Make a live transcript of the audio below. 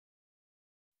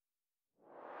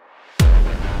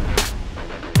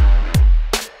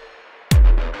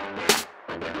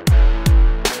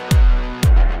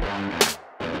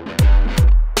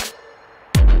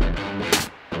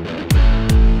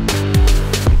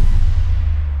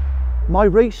My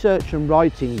research and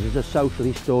writings as a social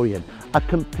historian are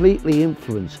completely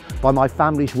influenced by my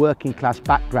family's working class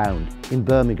background in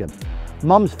Birmingham.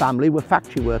 Mum's family were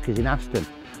factory workers in Aston.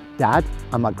 Dad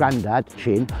and my granddad,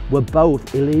 Chinn, were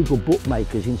both illegal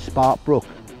bookmakers in Spark Brook.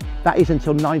 That is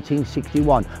until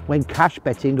 1961, when cash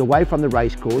betting away from the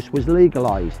racecourse was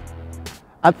legalised.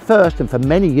 At first, and for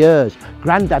many years,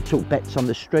 Grandad took bets on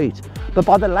the street, but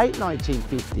by the late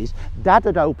 1950s, Dad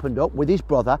had opened up with his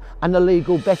brother an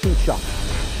illegal betting shop.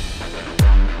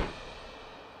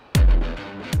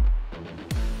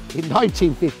 In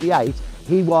 1958,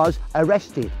 he was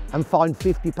arrested and fined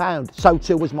 £50, so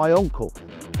too was my uncle.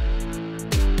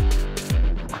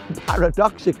 And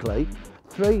paradoxically,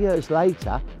 3 years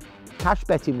later, cash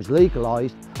betting was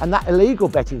legalised and that illegal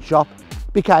betting shop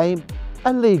became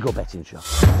a legal betting shop.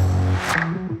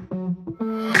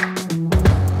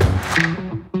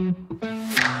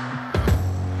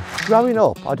 Growing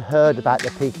up, I'd heard about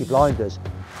the Peaky Blinders,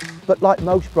 but like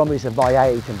most Brummies of my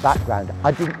age and background,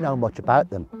 I didn't know much about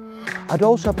them. I'd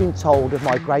also been told of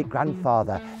my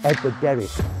great-grandfather, Edward Derrick,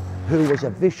 who was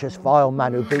a vicious, vile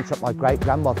man who beat up my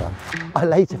great-grandmother. I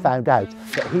later found out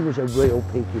that he was a real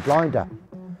Peaky Blinder.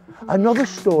 Another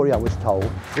story I was told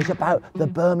was about the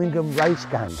Birmingham race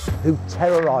gang who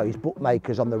terrorised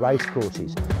bookmakers on the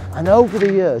racecourses. And over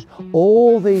the years,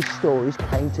 all these stories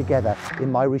came together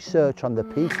in my research on the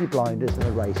Peaky Blinders and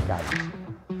the race gangs.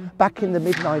 Back in the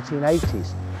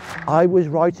mid-1980s, I was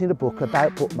writing a book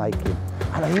about bookmaking,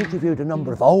 and I interviewed a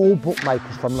number of old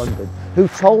bookmakers from London who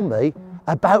told me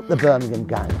about the Birmingham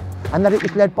Gang and that it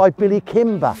was led by Billy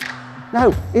Kimber.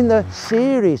 Now, in the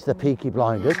series The Peaky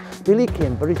Blinders, Billy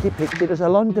Kimber is depicted as a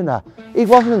Londoner. He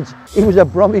wasn't, he was a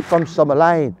Brummie from Summer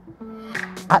Lane.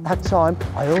 At that time,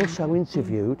 I also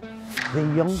interviewed the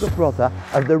younger brother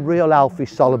of the real Alfie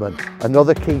Solomon,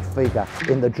 another key figure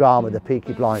in the drama The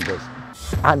Peaky Blinders.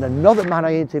 And another man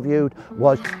I interviewed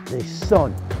was the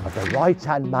son of the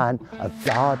right-hand man of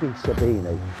Darby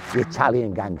Sabini, the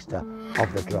Italian gangster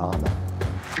of the drama.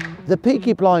 The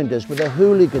Peaky Blinders were the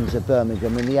hooligans of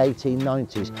Birmingham in the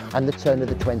 1890s and the turn of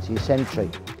the 20th century.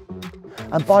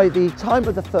 And by the time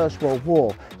of the First World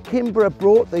War, Kimber had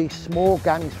brought these small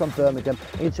gangs from Birmingham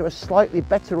into a slightly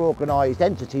better organised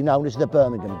entity known as the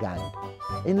Birmingham Gang.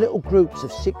 In little groups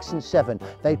of 6 and 7,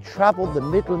 they travelled the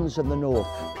Midlands and the North,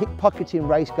 pickpocketing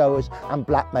racegoers and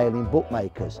blackmailing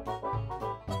bookmakers.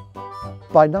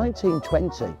 By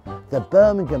 1920, the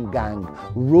Birmingham Gang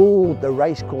ruled the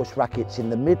racecourse rackets in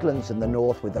the Midlands and the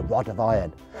North with a rod of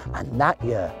iron. And that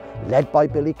year, led by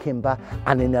Billy Kimber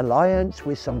and in alliance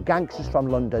with some gangsters from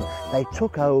London, they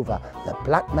took over the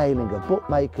blackmailing of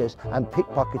bookmakers and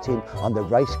pickpocketing on the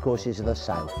racecourses of the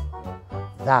South.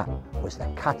 That was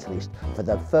the catalyst for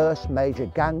the first major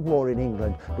gang war in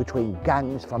England between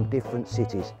gangs from different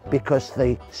cities, because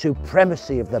the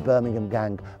supremacy of the Birmingham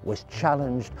Gang was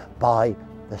challenged by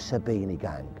the Sabini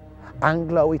Gang.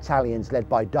 Anglo-Italians led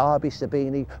by Darby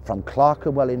Sabini from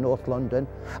Clerkenwell in North London,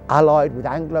 allied with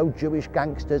Anglo-Jewish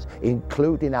gangsters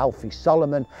including Alfie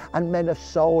Solomon and men of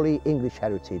solely English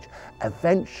heritage,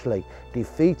 eventually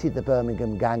defeated the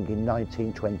Birmingham Gang in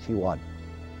 1921.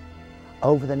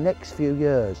 Over the next few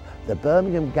years, the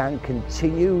Birmingham Gang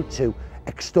continued to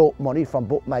extort money from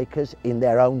bookmakers in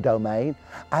their own domain,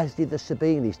 as did the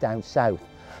Sabinis down south.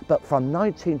 But from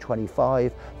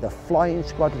 1925, the flying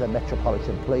squad of the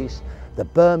Metropolitan Police, the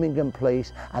Birmingham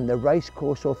Police and the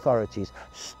racecourse authorities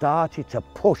started to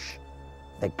push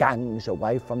the gangs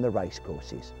away from the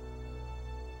racecourses.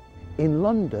 In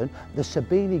London, the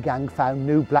Sabini Gang found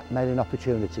new blackmailing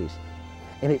opportunities.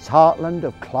 In its heartland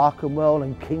of Clerkenwell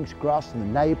and King's Cross and the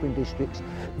neighbouring districts,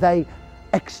 they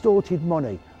extorted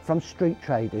money from street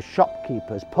traders,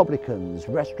 shopkeepers, publicans,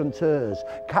 restaurateurs,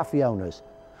 cafe owners.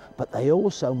 But they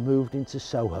also moved into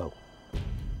Soho.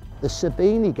 The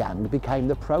Sabini Gang became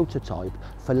the prototype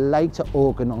for later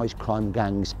organised crime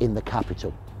gangs in the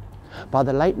capital. By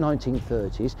the late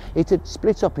 1930s, it had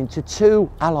split up into two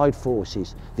allied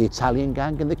forces, the Italian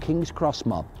Gang and the King's Cross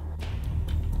mob.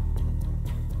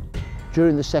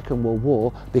 During the Second World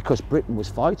War, because Britain was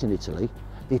fighting Italy,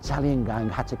 the Italian Gang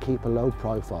had to keep a low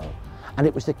profile. And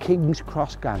it was the King's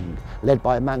Cross Gang, led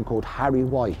by a man called Harry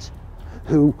White,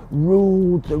 who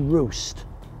ruled the roost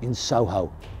in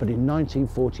Soho. But in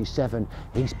 1947,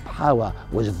 his power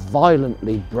was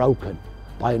violently broken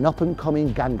by an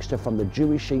up-and-coming gangster from the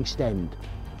Jewish East End,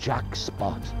 Jack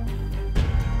Spot.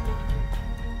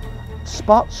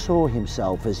 Spot saw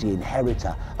himself as the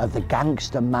inheritor of the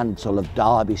gangster mantle of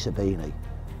Darby Sabini.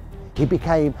 He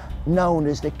became known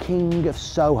as the King of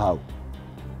Soho.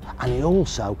 And he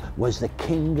also was the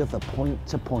king of the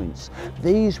point-to-points.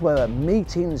 These were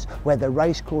meetings where the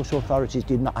racecourse authorities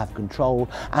did not have control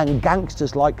and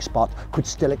gangsters like Spot could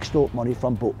still extort money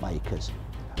from bookmakers.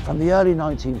 From the early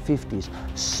 1950s,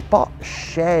 Spot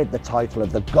shared the title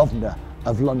of the governor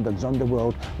of London's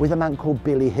underworld with a man called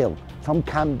Billy Hill from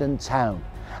Camden Town.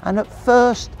 And at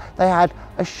first they had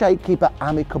a shaky but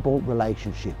amicable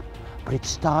relationship, but it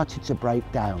started to break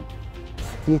down.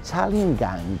 The Italian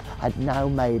gang had now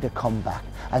made a comeback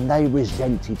and they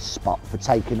resented Spot for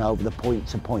taking over the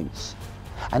point-to-points.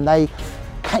 And they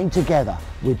came together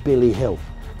with Billy Hill.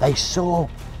 They saw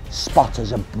Spot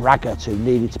as a braggart who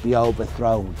needed to be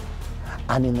overthrown.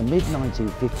 And in the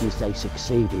mid-1950s they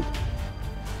succeeded.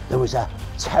 There was a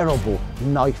terrible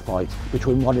knife fight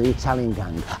between one of the Italian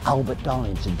gang, Albert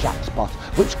Dimes and Jack Spot,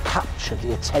 which captured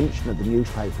the attention of the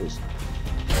newspapers.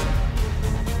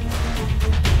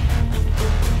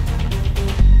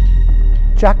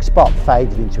 Jack Spot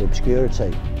faded into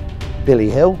obscurity. Billy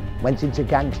Hill went into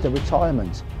gangster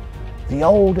retirement. The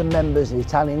older members of the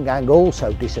Italian gang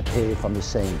also disappeared from the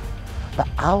scene. But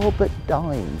Albert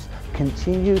Dimes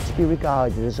continued to be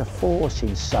regarded as a force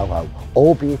in Soho,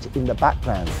 albeit in the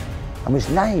background, and was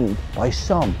named by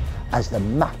some as the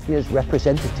mafia's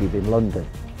representative in London.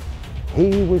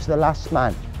 He was the last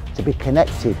man to be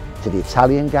connected to the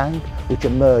Italian gang, which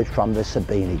emerged from the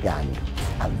Sabini gang,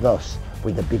 and thus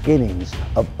with the beginnings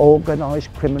of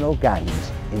organised criminal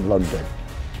gangs in London.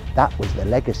 That was the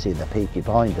legacy of the Peaky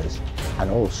Blinders and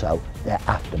also their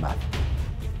aftermath.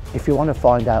 If you want to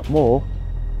find out more,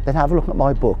 then have a look at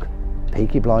my book,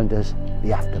 Peaky Blinders,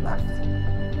 The Aftermath.